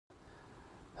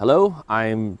Hello,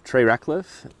 I'm Trey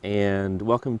Ratcliff, and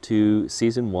welcome to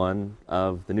Season 1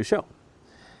 of the new show.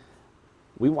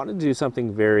 We wanted to do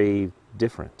something very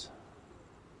different.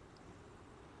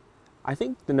 I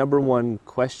think the number one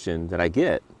question that I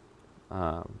get,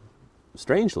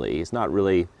 strangely, is not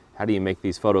really, how do you make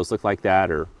these photos look like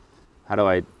that, or how do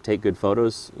I take good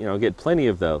photos? I get plenty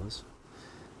of those.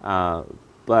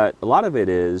 But a lot of it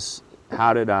is,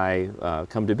 how did I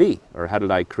come to be? Or how did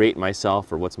I create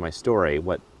myself? Or what's my story?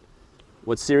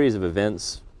 What series of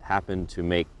events happened to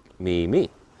make me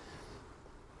me?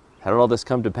 How did all this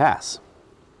come to pass?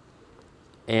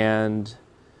 And,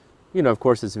 of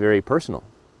course, it's very personal.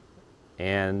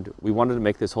 And we wanted to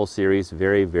make this whole series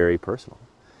very, very personal,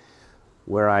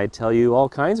 where I tell you all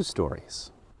kinds of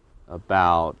stories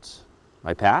about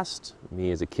my past, me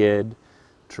as a kid,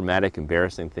 traumatic,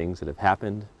 embarrassing things that have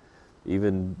happened,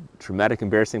 even traumatic,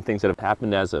 embarrassing things that have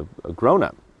happened as a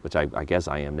grown-up, which I guess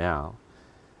I am now.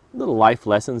 Little life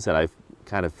lessons that I've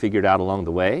kind of figured out along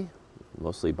the way,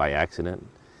 mostly by accident,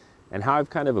 and how I've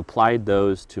kind of applied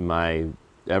those to my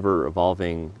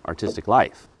ever-evolving artistic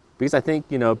life. Because I think,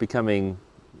 becoming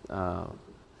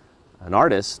an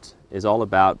artist is all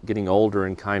about getting older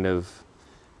and kind of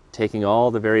taking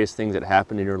all the various things that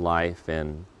happen in your life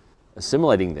and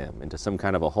assimilating them into some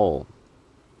kind of a whole.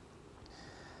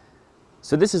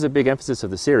 So this is a big emphasis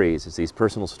of the series, is these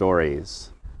personal stories.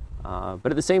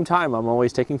 But at the same time, I'm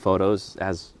always taking photos,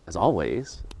 as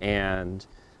always, and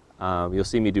you'll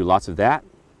see me do lots of that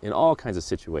in all kinds of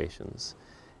situations.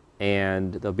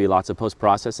 And there'll be lots of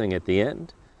post-processing at the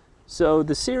end. So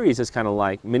the series is kind of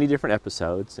like many different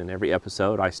episodes, and every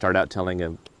episode I start out telling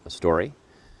a story,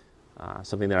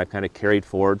 something that I've kind of carried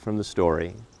forward from the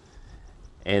story,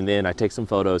 and then I take some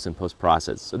photos and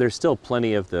post-process. So there's still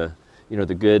plenty of the,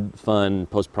 the good, fun,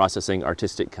 post-processing,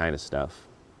 artistic kind of stuff.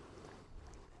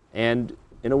 And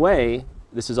in a way,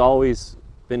 this has always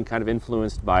been kind of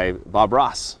influenced by Bob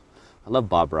Ross. I love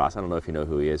Bob Ross. I don't know if you know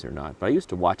who he is or not, but I used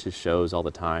to watch his shows all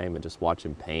the time and just watch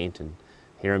him paint and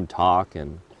hear him talk,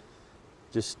 and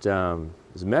just it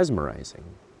was mesmerizing.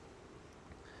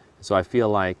 So I feel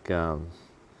like, I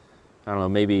don't know,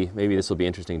 maybe this will be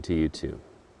interesting to you too.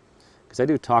 Because I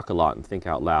do talk a lot and think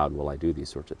out loud while I do these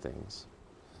sorts of things.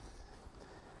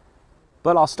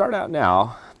 But I'll start out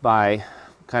now by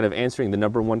kind of answering the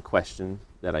number one question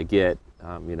that I get,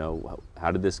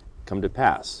 how did this come to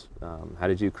pass? How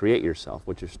did you create yourself?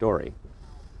 What's your story?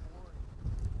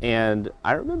 And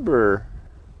I remember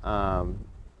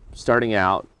starting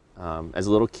out as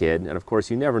a little kid, and of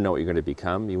course you never know what you're going to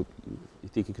become. You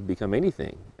think you could become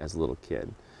anything as a little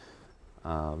kid.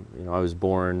 I was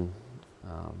born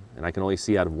and I can only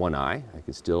see out of one eye. I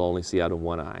can still only see out of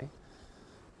one eye.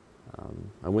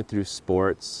 I went through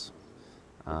sports,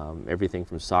 everything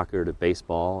from soccer to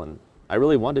baseball, and I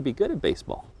really wanted to be good at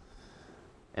baseball.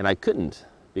 And I couldn't,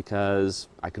 because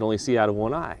I could only see out of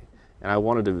one eye. And I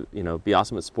wanted to, be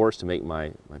awesome at sports to make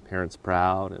my parents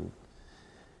proud. And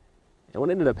what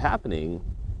ended up happening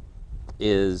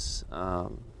is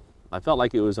I felt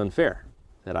like it was unfair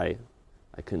that I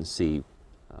couldn't see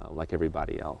like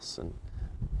everybody else.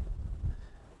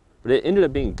 But it ended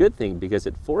up being a good thing, because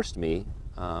it forced me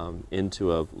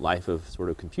into a life of sort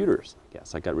of computers, I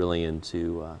guess. I got really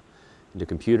into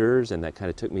computers, and that kind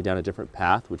of took me down a different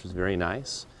path, which was very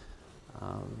nice.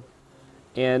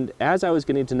 And as I was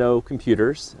getting to know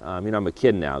computers, I'm a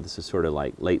kid now. This is sort of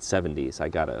like late 70s. I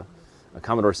got a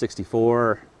Commodore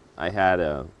 64. I had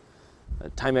a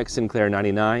Timex Sinclair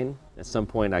 99. At some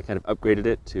point, I kind of upgraded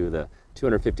it to the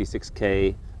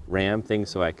 256K RAM thing,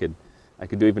 so I could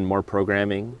do even more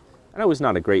programming. And I was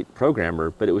not a great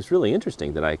programmer, but it was really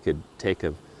interesting that I could take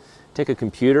a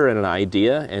computer and an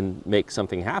idea and make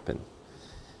something happen.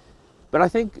 But I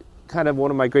think kind of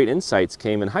one of my great insights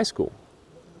came in high school.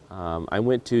 I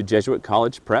went to Jesuit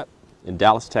College Prep in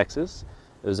Dallas, Texas.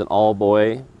 It was an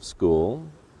all-boy school,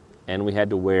 and we had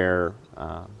to wear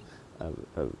a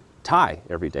tie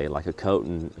every day, like a coat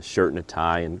and a shirt and a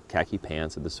tie and khaki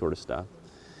pants and this sort of stuff.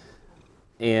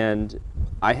 And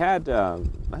I had, I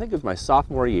think it was my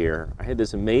sophomore year, I had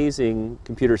this amazing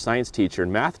computer science teacher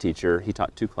and math teacher. He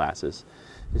taught 2 classes.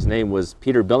 His name was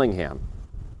Peter Billingham.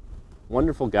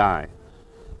 Wonderful guy.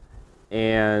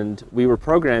 And we were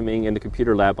programming in the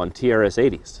computer lab on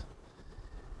TRS-80s.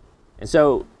 And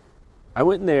so I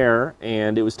went in there,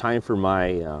 and it was time for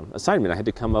my assignment. I had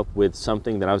to come up with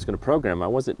something that I was going to program. I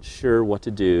wasn't sure what to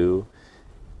do.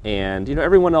 And,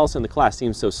 everyone else in the class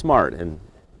seemed so smart, and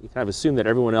you kind of assumed that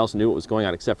everyone else knew what was going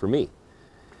on except for me.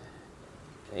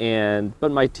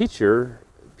 But my teacher,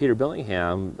 Peter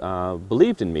Billingham,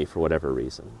 believed in me for whatever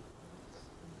reason.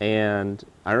 And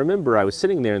I remember I was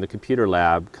sitting there in the computer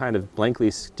lab, kind of blankly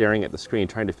staring at the screen,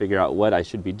 trying to figure out what I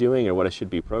should be doing or what I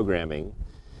should be programming.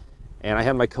 And I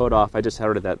had my coat off. I just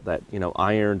had that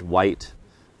ironed white,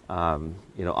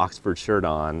 Oxford shirt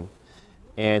on.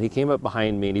 And he came up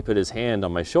behind me and he put his hand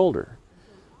on my shoulder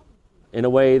in a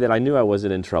way that I knew I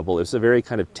wasn't in trouble. It was a very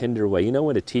kind of tender way. You know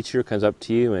when a teacher comes up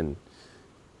to you and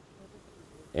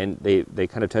they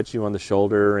kind of touch you on the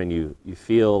shoulder and you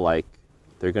feel like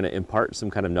they're going to impart some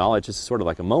kind of knowledge. It's sort of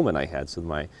like a moment I had. So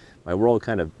my world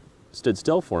kind of stood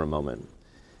still for a moment.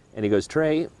 And he goes,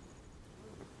 Trey,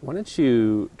 why don't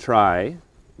you try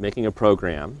making a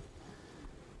program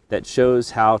that shows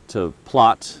how to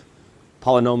plot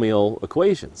polynomial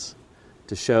equations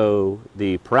to show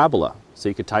the parabola. So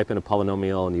you could type in a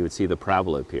polynomial and you would see the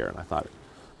parabola appear. And I thought,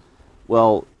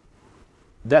 well,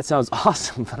 that sounds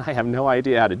awesome, but I have no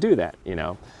idea how to do that.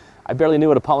 I barely knew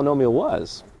what a polynomial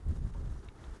was.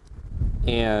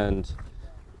 And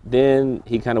then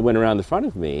he kind of went around the front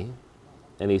of me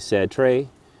and he said, Trey,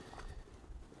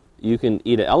 you can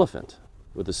eat an elephant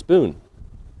with a spoon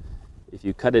if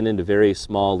you cut it into very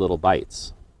small little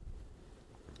bites.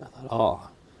 I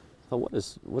thought,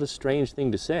 what a strange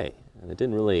thing to say. And it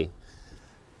didn't really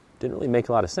make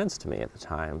a lot of sense to me at the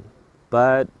time.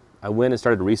 But I went and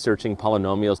started researching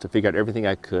polynomials to figure out everything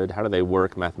I could. How do they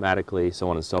work mathematically, so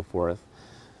on and so forth.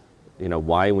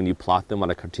 Why when you plot them on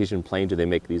a Cartesian plane do they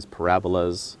make these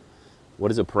parabolas?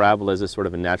 What is a parabola? Is it sort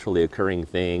of a naturally occurring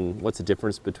thing? What's the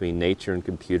difference between nature and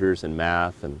computers and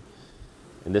math and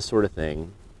this sort of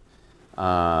thing?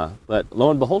 But lo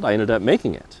and behold, I ended up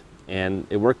making it. And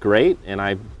it worked great, and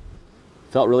I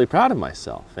felt really proud of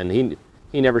myself. And he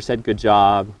never said good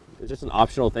job. It was just an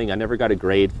optional thing. I never got a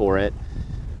grade for it.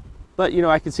 But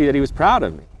I could see that he was proud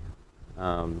of me.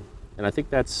 And I think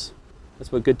that's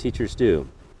what good teachers do.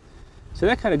 So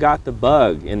that kind of got the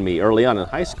bug in me early on in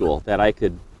high school that I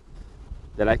could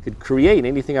create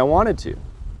anything I wanted to,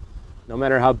 no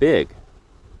matter how big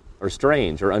or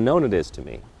strange or unknown it is to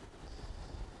me.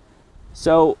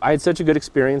 So I had such a good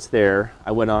experience there.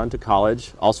 I went on to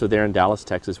college, also there in Dallas,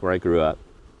 Texas, where I grew up,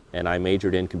 and I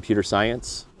majored in computer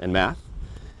science and math,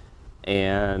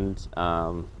 and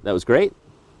that was great.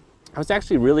 I was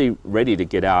actually really ready to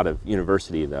get out of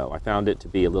university, though. I found it to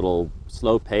be a little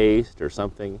slow-paced or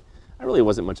something. I really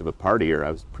wasn't much of a partier. I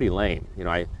was pretty lame.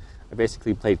 I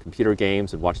basically played computer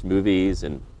games and watched movies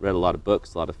and read a lot of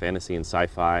books, a lot of fantasy and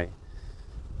sci-fi.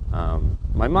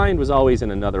 My mind was always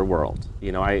in another world.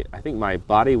 I think my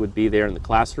body would be there in the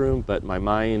classroom, but my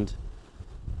mind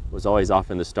was always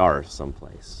off in the stars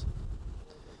someplace.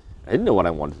 I didn't know what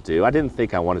I wanted to do. I didn't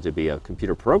think I wanted to be a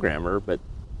computer programmer, but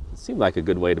it seemed like a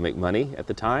good way to make money at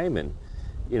the time. And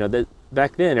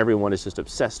back then everyone is just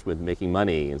obsessed with making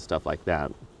money and stuff like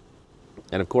that.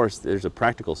 And of course, there's a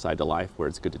practical side to life where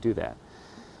it's good to do that.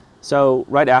 So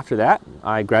right after that,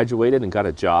 I graduated and got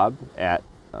a job at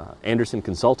Anderson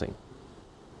Consulting,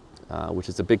 which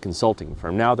is a big consulting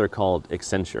firm. Now they're called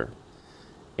Accenture.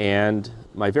 And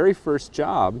my very first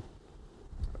job,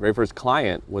 very first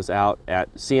client was out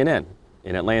at CNN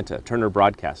in Atlanta, Turner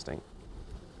Broadcasting.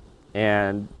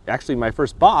 And actually my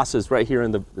first boss is right here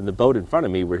in the boat in front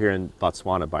of me. We're here in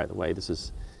Botswana, by the way. This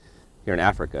is here in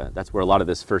Africa. That's where a lot of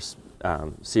this first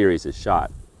series is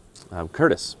shot,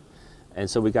 Curtis. And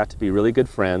so we got to be really good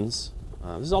friends.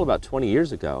 This is all about 20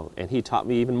 years ago, and he taught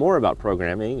me even more about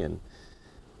programming and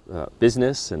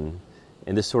business and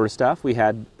this sort of stuff. We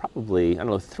had probably,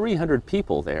 300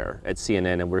 people there at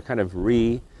CNN, and we're kind of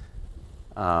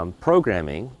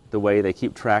programming the way they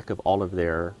keep track of all of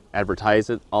their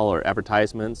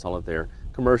advertisements, all of their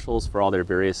commercials for all their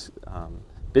various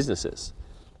businesses.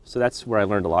 So that's where I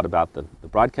learned a lot about the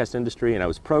broadcast industry, and I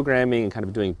was programming and kind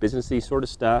of doing businessy sort of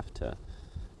stuff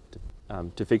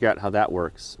to figure out how that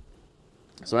works.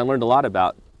 So I learned a lot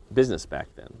about business back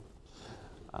then.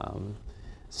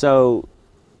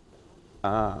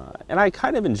 And I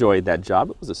kind of enjoyed that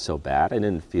job. It wasn't so bad. I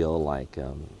didn't feel like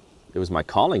it was my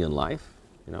calling in life.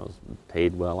 I was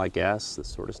paid well, I guess, this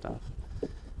sort of stuff.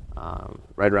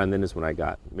 Right around then is when I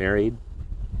got married.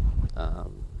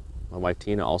 My wife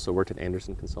Tina also worked at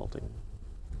Anderson Consulting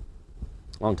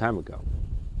a long time ago.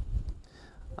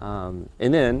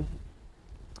 And then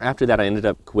after that I ended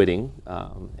up quitting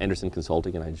Anderson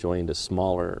Consulting, and I joined a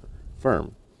smaller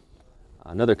firm,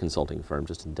 another consulting firm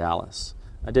just in Dallas.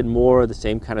 I did more of the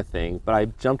same kind of thing, but I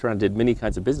jumped around, did many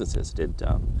kinds of businesses. Did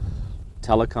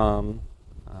telecom,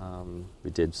 we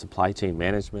did supply chain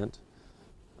management,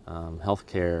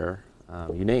 healthcare,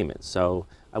 you name it. So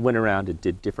I went around and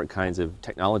did different kinds of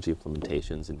technology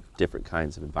implementations in different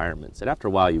kinds of environments. And after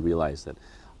a while, you realize that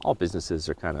all businesses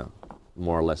are kind of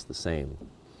more or less the same.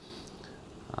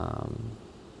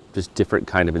 just different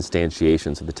kind of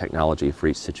instantiations of the technology for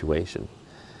each situation.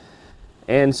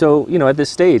 And so, at this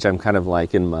stage, I'm kind of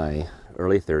like in my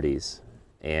early 30s,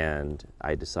 and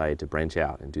I decided to branch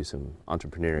out and do some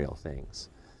entrepreneurial things.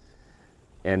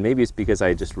 And maybe it's because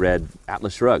I just read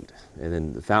Atlas Shrugged and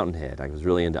then The Fountainhead. I was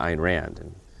really into Ayn Rand,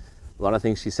 and a lot of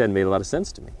things she said made a lot of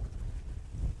sense to me.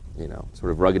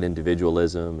 Sort of rugged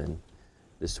individualism and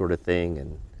this sort of thing.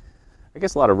 And I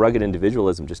guess a lot of rugged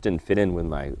individualism just didn't fit in with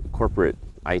my corporate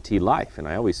IT life, and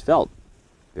I always felt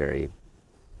very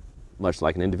much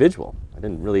like an individual. I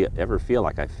didn't really ever feel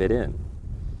like I fit in.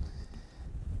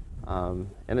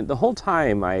 And the whole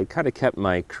time I kind of kept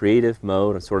my creative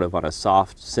mode sort of on a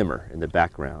soft simmer in the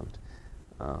background.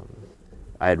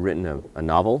 I had written a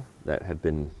novel that had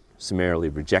been summarily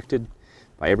rejected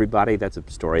by everybody. That's a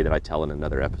story that I tell in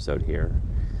another episode here.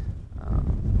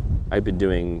 I've been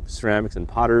doing ceramics and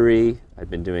pottery. I've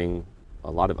been doing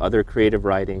a lot of other creative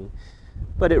writing,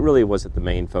 but it really wasn't the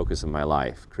main focus of my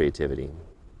life, creativity.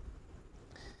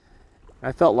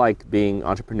 I felt like being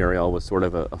entrepreneurial was sort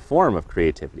of a form of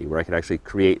creativity where I could actually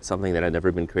create something that had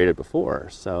never been created before.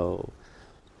 So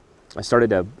I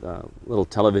started a little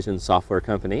television software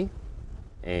company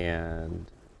and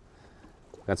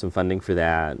got some funding for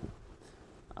that.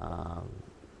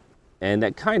 And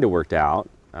that kind of worked out.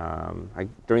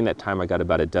 During that time, I got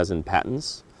about a dozen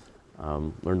patents,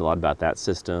 learned a lot about that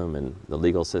system and the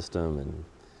legal system and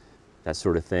that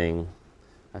sort of thing.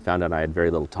 I found out I had very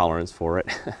little tolerance for it.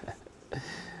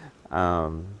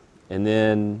 And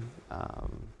then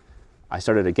I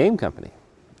started a game company,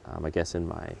 I guess in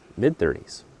my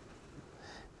mid-30s.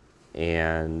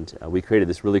 And we created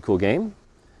this really cool game,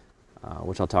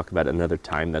 which I'll talk about another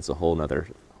time. That's a whole nother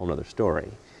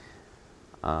story.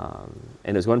 And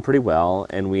it was going pretty well,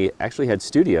 and we actually had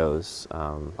studios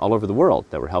all over the world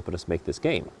that were helping us make this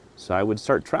game. So I would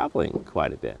start traveling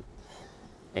quite a bit.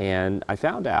 And I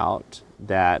found out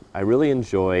that I really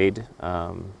enjoyed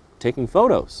taking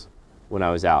photos when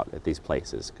I was out at these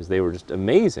places, because they were just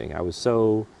amazing. I was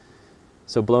so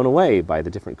blown away by the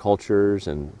different cultures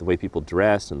and the way people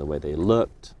dressed and the way they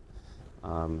looked.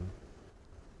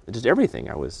 Just everything.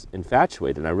 I was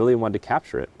infatuated, and I really wanted to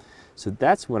capture it. So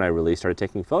that's when I really started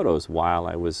taking photos while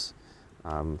I was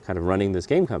kind of running this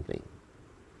game company.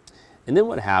 And then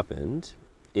what happened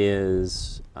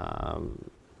is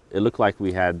it looked like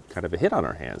we had kind of a hit on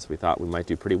our hands. We thought we might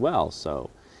do pretty well. So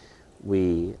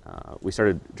we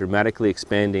started dramatically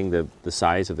expanding the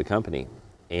size of the company,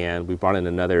 and we brought in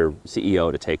another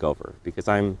CEO to take over, because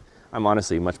I'm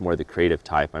honestly much more the creative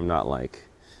type. I'm not like,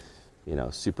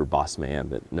 super boss man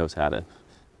that knows how to,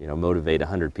 motivate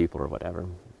 100 people or whatever.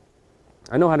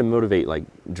 I know how to motivate like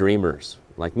dreamers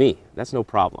like me. That's no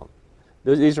problem.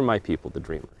 These are my people, the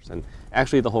dreamers. And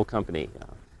actually the whole company,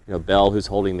 Belle, who's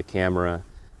holding the camera,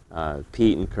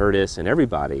 Pete and Curtis and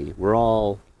everybody, we're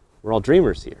all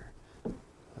dreamers here.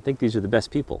 I think these are the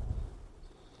best people.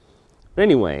 But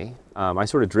anyway, I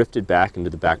sort of drifted back into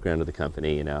the background of the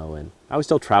company, and I was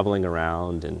still traveling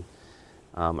around, and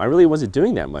I really wasn't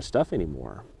doing that much stuff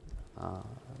anymore.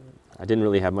 I didn't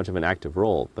really have much of an active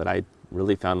role, but I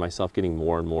really found myself getting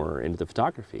more and more into the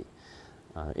photography,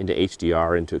 into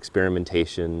HDR, into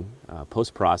experimentation,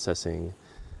 post-processing.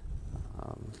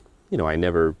 I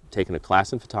never taken a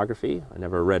class in photography. I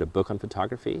never read a book on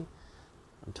photography.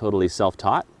 I'm totally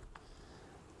self-taught.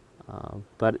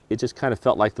 But it just kind of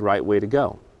felt like the right way to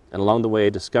go. And along the way, I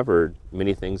discovered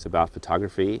many things about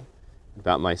photography,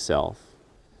 about myself.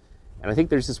 And I think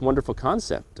there's this wonderful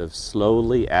concept of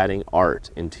slowly adding art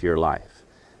into your life.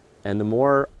 And the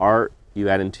more art you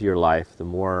add into your life, the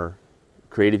more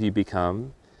creative you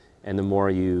become, and the more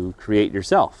you create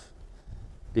yourself.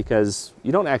 Because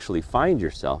you don't actually find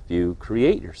yourself, you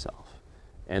create yourself.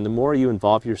 And the more you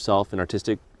involve yourself in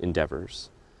artistic endeavors,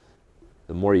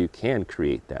 the more you can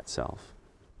create that self.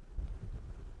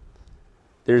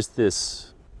 There's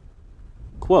this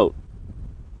quote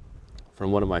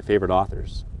from one of my favorite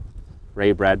authors,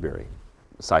 Ray Bradbury,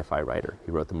 a sci-fi writer.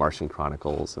 He wrote The Martian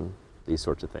Chronicles and these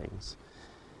sorts of things.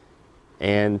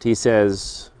 And he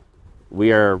says,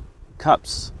 "We are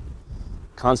cups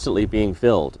constantly being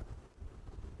filled.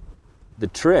 The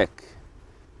trick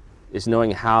is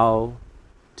knowing how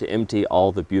to empty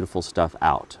all the beautiful stuff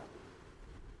out."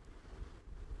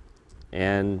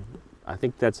 And I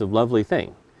think that's a lovely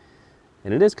thing.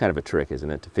 And it is kind of a trick,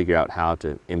 isn't it, to figure out how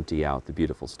to empty out the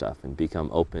beautiful stuff and become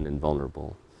open and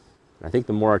vulnerable. And I think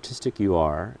the more artistic you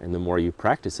are and the more you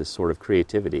practice this sort of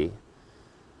creativity,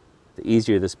 the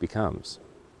easier this becomes.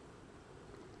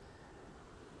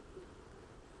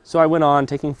 So I went on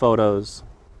taking photos,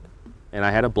 and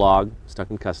I had a blog,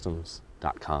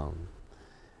 stuckincustoms.com.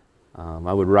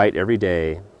 I would write every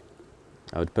day.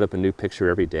 I would put up a new picture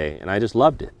every day, and I just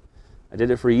loved it. I did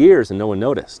it for years and no one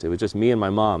noticed. It was just me and my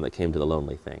mom that came to the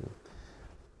Lonely Thing.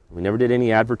 We never did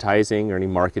any advertising or any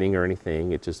marketing or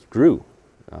anything. It just grew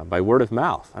by word of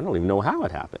mouth. I don't even know how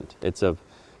it happened. It's a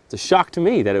shock to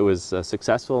me that it was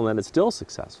successful and that it's still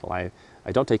successful. I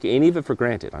don't take any of it for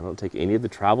granted. I don't take any of the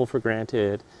travel for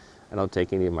granted. I don't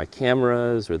take any of my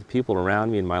cameras or the people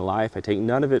around me in my life. I take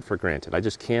none of it for granted. I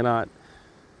just cannot,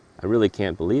 I really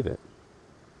can't believe it.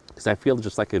 Because I feel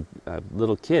just like a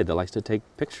little kid that likes to take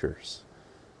pictures.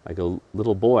 Like a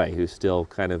little boy who's still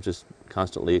kind of just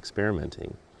constantly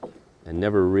experimenting and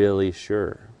never really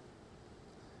sure.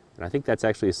 And I think that's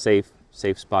actually a safe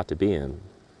spot to be in.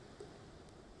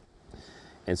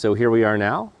 And so here we are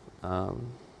now.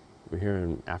 We're here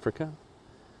in Africa.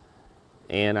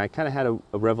 And I kind of had a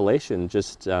revelation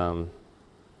just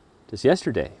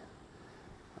yesterday.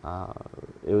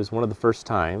 It was one of the first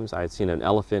times I had seen an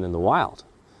elephant in the wild.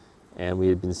 And we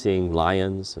had been seeing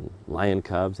lions and lion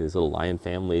cubs, these little lion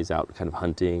families out kind of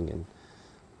hunting, and,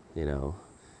 you know,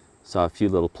 saw a few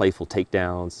little playful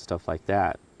takedowns, stuff like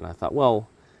that. And I thought, well,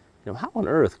 you know, how on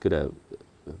earth could a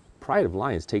pride of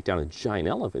lions take down a giant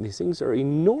elephant? These things are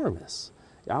enormous.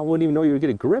 I wouldn't even know you would get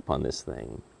a grip on this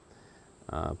thing.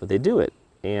 But they do it.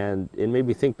 And it made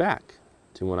me think back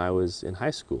to when I was in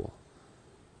high school.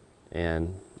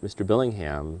 And Mr.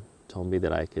 Billingham told me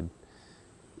that I could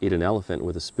eat an elephant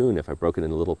with a spoon if I broke it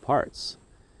into little parts.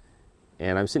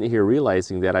 And I'm sitting here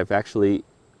realizing that I've actually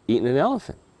eaten an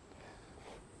elephant.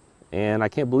 And I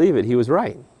can't believe it, he was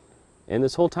right. And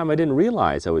this whole time I didn't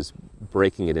realize I was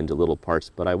breaking it into little parts,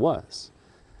 but I was.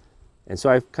 And so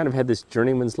I've kind of had this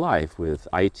journeyman's life with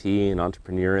IT and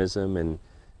entrepreneurism and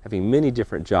having many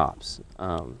different jobs.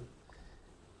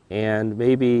 And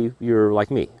maybe you're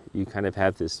like me. You kind of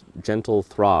have this gentle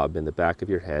throb in the back of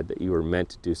your head that you were meant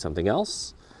to do something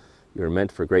else. You were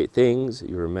meant for great things.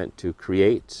 You were meant to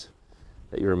create.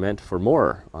 That you were meant for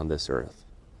more on this earth.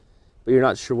 But you're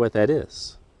not sure what that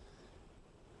is.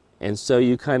 And so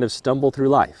you kind of stumble through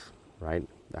life, right?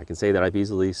 I can say that I've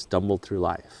easily stumbled through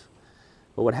life.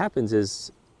 But what happens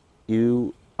is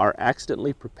you are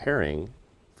accidentally preparing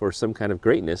for some kind of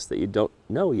greatness that you don't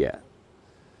know yet.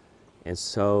 And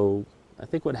so I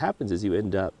think what happens is you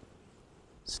end up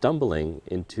stumbling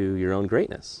into your own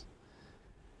greatness.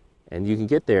 And you can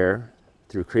get there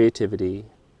through creativity,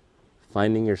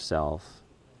 finding yourself,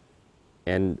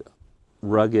 and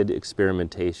rugged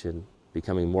experimentation,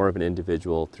 becoming more of an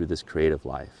individual through this creative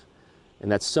life. And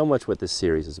that's so much what this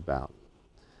series is about.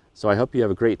 So I hope you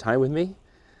have a great time with me.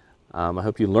 I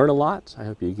hope you learn a lot. I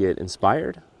hope you get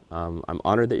inspired. I'm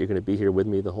honored that you're going to be here with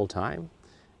me the whole time.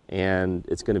 And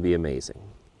it's going to be amazing.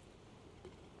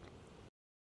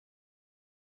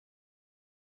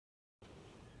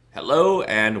 Hello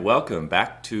and welcome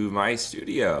back to my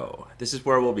studio. This is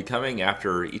where we'll be coming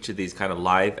after each of these kind of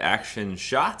live action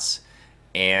shots,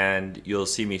 and you'll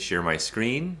see me share my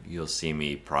screen, you'll see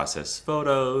me process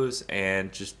photos,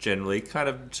 and just generally kind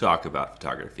of talk about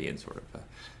photography in sort of a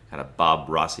kind of Bob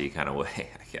Rossi kind of way,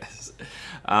 I guess.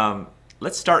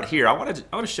 Let's start here. I want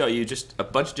to show you just a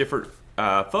bunch of different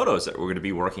photos that we're going to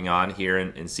be working on here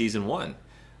in season 1.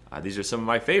 These are some of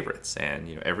my favorites, and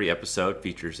you know, every episode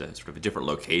features a sort of a different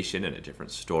location and a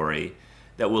different story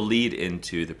that will lead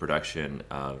into the production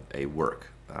of a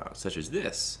work such as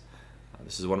this.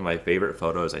 This is one of my favorite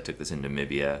photos. I took this in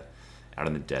Namibia, out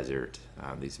in the desert.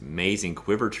 These amazing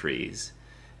quiver trees,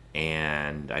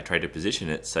 and I tried to position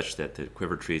it such that the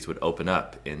quiver trees would open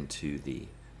up into the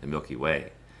Milky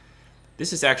Way.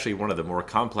 This is actually one of the more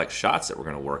complex shots that we're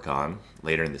going to work on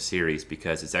later in the series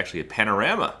because it's actually a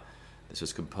panorama. This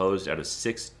was composed out of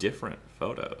 6 different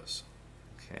photos.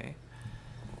 Okay.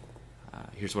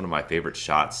 Here's one of my favorite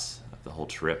shots of the whole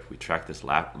trip. We tracked this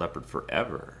leopard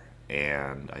forever,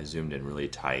 and I zoomed in really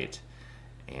tight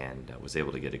and was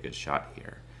able to get a good shot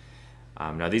here.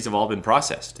 Now these have all been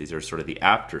processed. These are sort of the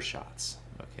after shots.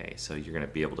 Okay, so you're going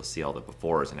to be able to see all the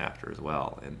befores and after as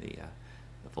well in the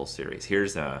full series.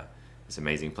 Here's this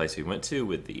amazing place we went to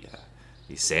with these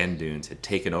sand dunes had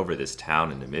taken over this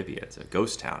town in Namibia. It's a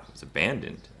ghost town. It was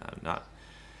abandoned not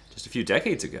just a few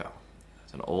decades ago.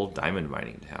 It's an old diamond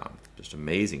mining town. Just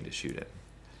amazing to shoot it.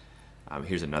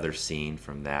 Here's another scene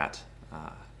from that.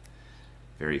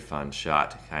 Very fun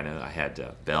shot. I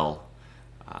had Belle,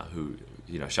 who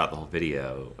shot the whole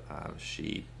video.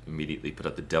 She immediately put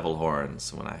up the devil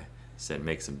horns when I said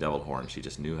make some devil horns. She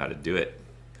just knew how to do it.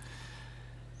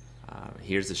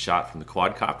 Here's a shot from the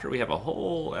quadcopter. We have a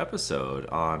whole episode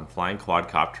on flying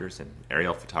quadcopters and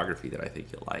aerial photography that I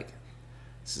think you'll like.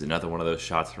 This is another one of those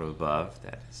shots from above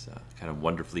that is kind of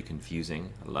wonderfully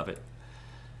confusing. I love it.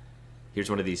 Here's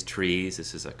one of these trees.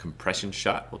 This is a compression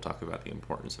shot. We'll talk about the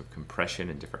importance of compression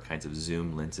and different kinds of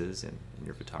zoom lenses in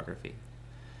your photography.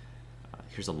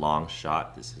 Here's a long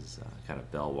shot. This is kind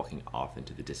of Belle walking off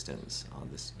into the distance on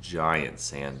this giant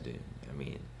sand dune. I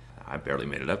mean, I barely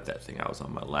made it up that thing. I was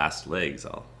on my last legs,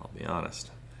 I'll be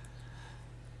honest.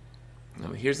 Now,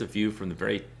 here's a view from the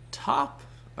very top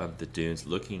of the dunes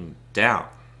looking down.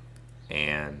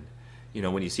 And you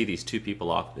know, when you see these two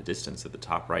people off in the distance at the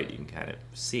top right, you can kind of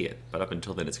see it, but up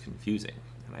until then it's confusing.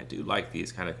 And I do like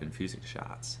these kind of confusing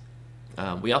shots.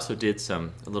 We also did a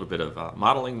little bit of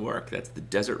modeling work. That's the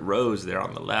desert rose there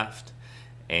on the left.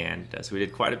 And so we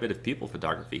did quite a bit of people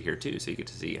photography here too, so you get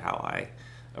to see how I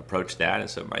approach that and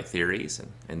some of my theories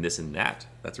and this and that.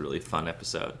 That's a really fun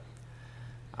episode.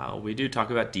 We do talk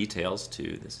about details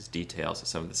too. This is details of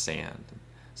some of the sand.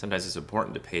 Sometimes it's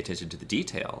important to pay attention to the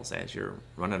details as you're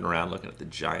running around looking at the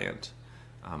giant,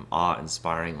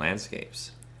 awe-inspiring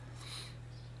landscapes.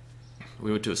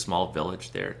 We went to a small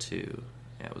village there too.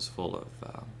 Yeah, it was full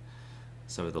of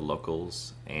some of the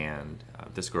locals, and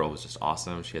this girl was just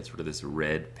awesome. She had sort of this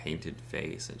red painted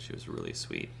face, and she was really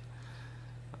sweet.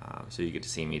 So you get to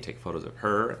see me take photos of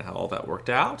her and how all that worked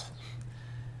out.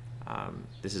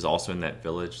 This is also in that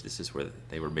village. This is where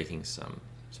they were making some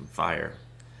fire.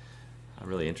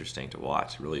 Really interesting to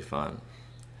watch, really fun.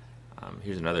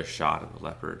 Here's another shot of a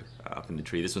leopard up in the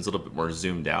tree. This one's a little bit more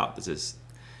zoomed out.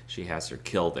 She has her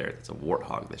kill there. It's a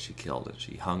warthog that she killed, and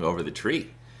she hung over the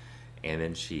tree. And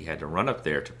then she had to run up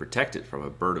there to protect it from a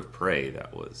bird of prey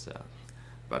that was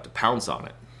about to pounce on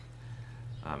it.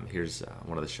 Here's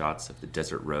one of the shots of the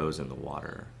desert rose in the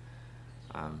water.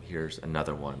 Here's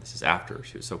another one. This is after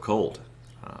she was so cold,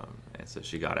 and so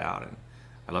she got out. And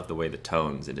I love the way the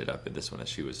tones ended up in this one as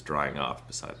she was drying off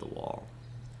beside the wall.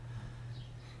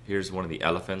 Here's one of the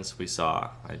elephants we saw.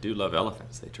 I do love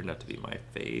elephants. They turned out to be my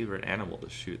favorite animal to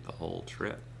shoot the whole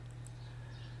trip.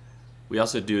 We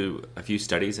also do a few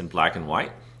studies in black and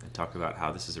white and talk about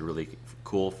how this is a really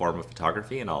cool form of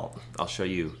photography, and I'll show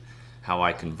you how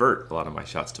I convert a lot of my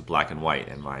shots to black and white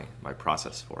and my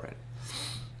process for it.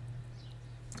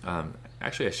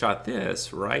 Actually, I shot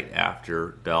this right after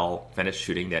Belle finished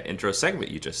shooting that intro segment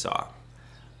you just saw.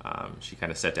 She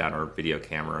kind of set down her video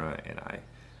camera, and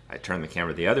I turned the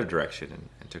camera the other direction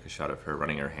and took a shot of her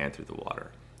running her hand through the water.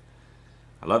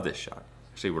 I love this shot.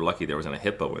 Actually, we're lucky there wasn't a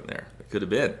hippo in there. It could have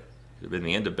been. It could have been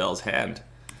the end of Belle's hand.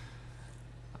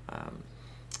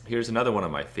 Here's another one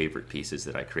of my favorite pieces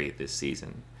that I create this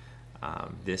season.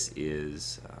 This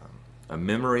is a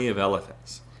memory of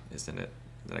elephants, isn't it?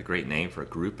 Isn't that a great name for a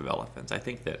group of elephants? I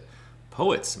think that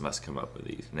poets must come up with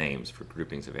these names for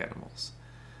groupings of animals.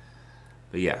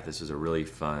 But yeah, this was a really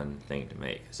fun thing to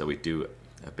make. So we do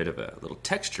a bit of a little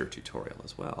texture tutorial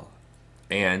as well.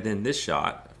 And then this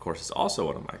shot, of course, is also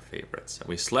one of my favorites.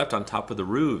 We slept on top of the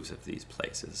roofs of these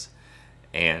places.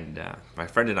 And my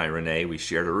friend and I, Renee, we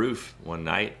shared a roof one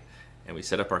night, and we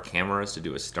set up our cameras to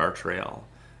do a star trail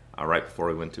right before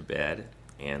we went to bed.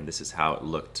 And this is how it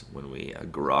looked when we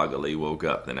groggily woke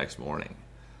up the next morning.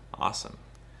 Awesome.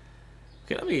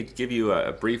 Okay, let me give you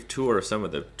a brief tour of some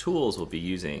of the tools we'll be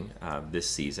using this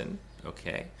season.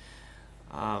 Okay.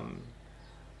 And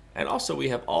also, we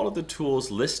have all of the tools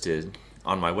listed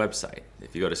on my website.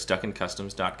 If you go to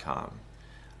stuckincustoms.com,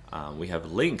 we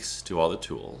have links to all the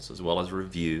tools, as well as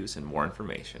reviews and more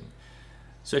information.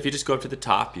 So if you just go up to the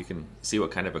top, you can see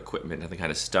what kind of equipment and the kind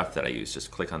of stuff that I use.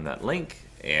 Just click on that link,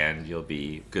 and you'll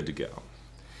be good to go.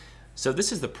 So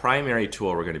this is the primary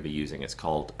tool we're going to be using. It's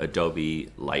called Adobe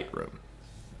Lightroom.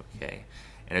 Okay,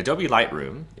 and Adobe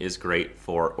Lightroom is great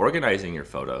for organizing your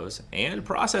photos and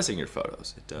processing your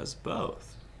photos. It does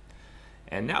both.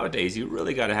 And nowadays, you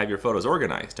really got to have your photos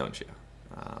organized, don't you?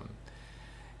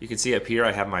 You can see up here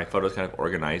I have my photos kind of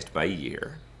organized by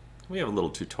year. We have a little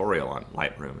tutorial on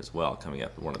Lightroom as well coming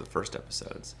up in one of the first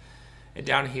episodes. And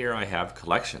down here I have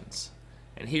collections.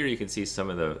 And here you can see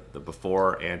some of the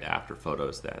before and after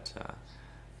photos that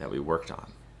we worked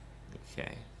on.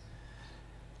 Okay.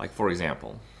 Like for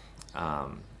example,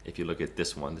 if you look at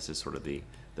this one, this is sort of the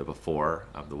before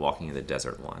of the walking in the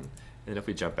desert one. And then if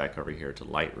we jump back over here to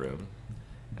Lightroom,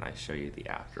 and I show you the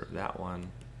after of that one,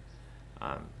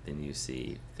 then you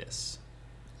see this.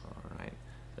 All right,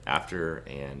 after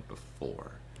and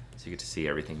before. So you get to see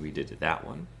everything we did to that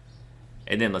one.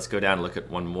 And then let's go down and look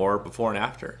at one more before and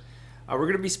after. We're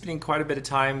going to be spending quite a bit of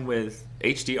time with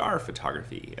HDR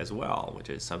photography as well, which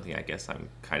is something I guess I'm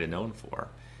kind of known for.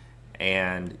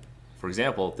 And for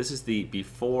example, this is the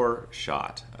before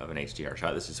shot of an HDR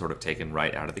shot. This is sort of taken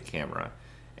right out of the camera.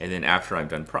 And then after I'm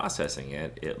done processing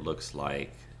it, it looks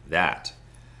like that.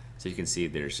 So you can see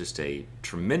there's just a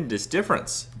tremendous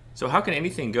difference. So how can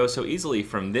anything go so easily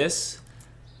from this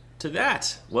to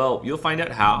that? Well, you'll find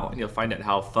out how, and you'll find out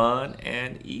how fun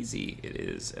and easy it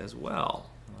is as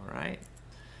well. All right,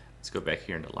 let's go back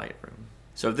here into Lightroom.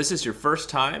 So if this is your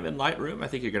first time in Lightroom, I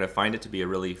think you're going to find it to be a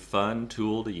really fun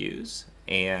tool to use.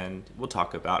 And we'll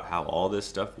talk about how all this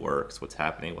stuff works, what's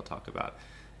happening. We'll talk about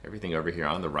everything over here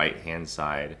on the right-hand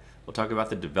side. We'll talk about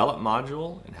the Develop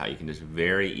module and how you can just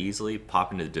very easily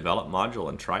pop into the Develop module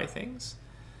and try things.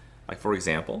 Like, for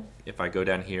example, if I go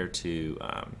down here to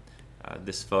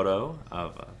this photo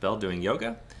of Belle doing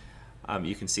yoga,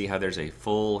 you can see how there's a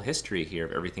full history here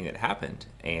of everything that happened.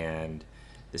 And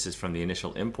this is from the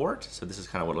initial import. So this is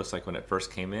kind of what it looks like when it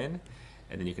first came in.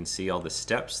 And then you can see all the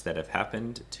steps that have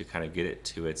happened to kind of get it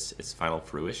to its final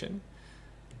fruition.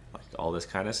 Like all this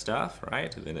kind of stuff,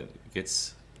 right? And then it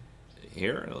gets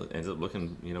here, it ends up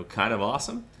looking, you know, kind of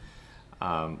awesome.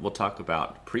 We'll talk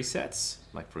about presets.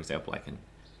 Like, for example, if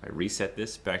I reset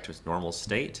this back to its normal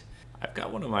state. I've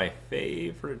got one of my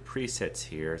favorite presets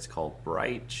here. It's called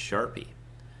Bright Sharpie.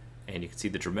 And you can see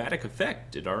the dramatic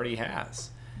effect it already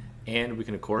has. And we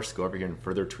can, of course, go over here and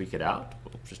further tweak it out.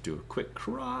 We'll just do a quick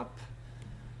crop.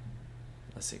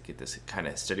 Let's see, get this kind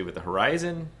of steady with the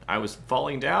horizon. I was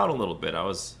falling down a little bit. I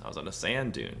was on a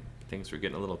sand dune. Things were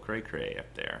getting a little cray-cray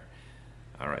up there.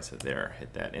 All right, so there,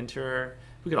 hit that enter.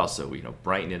 We could also, you know,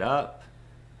 brighten it up.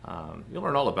 You'll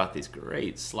learn all about these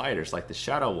great sliders, like the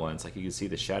shadow ones. Like you can see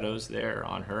the shadows there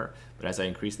on her. But as I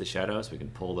increase the shadows, we can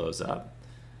pull those up.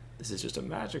 This is just a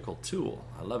magical tool.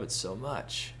 I love it so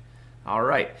much. All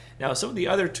right, now some of the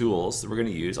other tools that we're going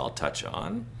to use, I'll touch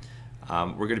on.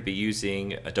 We're going to be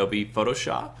using Adobe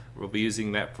Photoshop. We'll be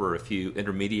using that for a few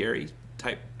intermediary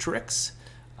type tricks,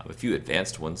 a few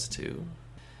advanced ones too.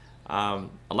 A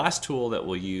last tool that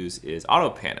we'll use is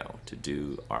AutoPano to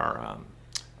do our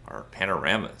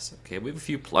panoramas. Okay, we have a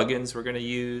few plugins we're going to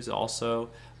use also,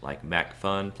 like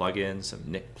MacFun plugins, some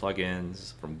Nick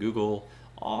plugins from Google,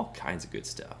 all kinds of good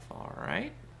stuff. All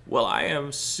right. Well, I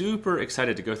am super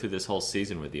excited to go through this whole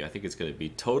season with you. I think it's going to be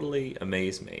totally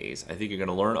amaze-maze. I think you're going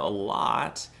to learn a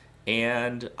lot,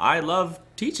 and I love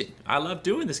teaching. I love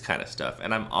doing this kind of stuff,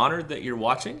 and I'm honored that you're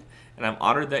watching, and I'm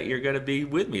honored that you're going to be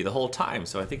with me the whole time,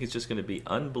 so I think it's just going to be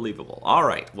unbelievable. All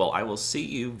right, well, I will see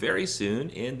you very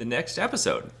soon in the next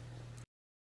episode.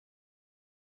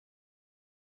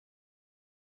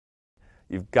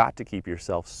 You've got to keep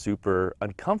yourself super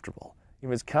uncomfortable.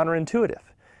 It's counterintuitive.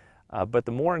 But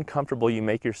the more uncomfortable you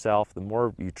make yourself, the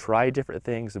more you try different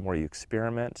things, the more you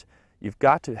experiment, you've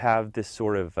got to have this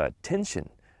sort of tension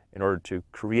in order to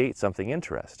create something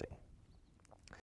interesting.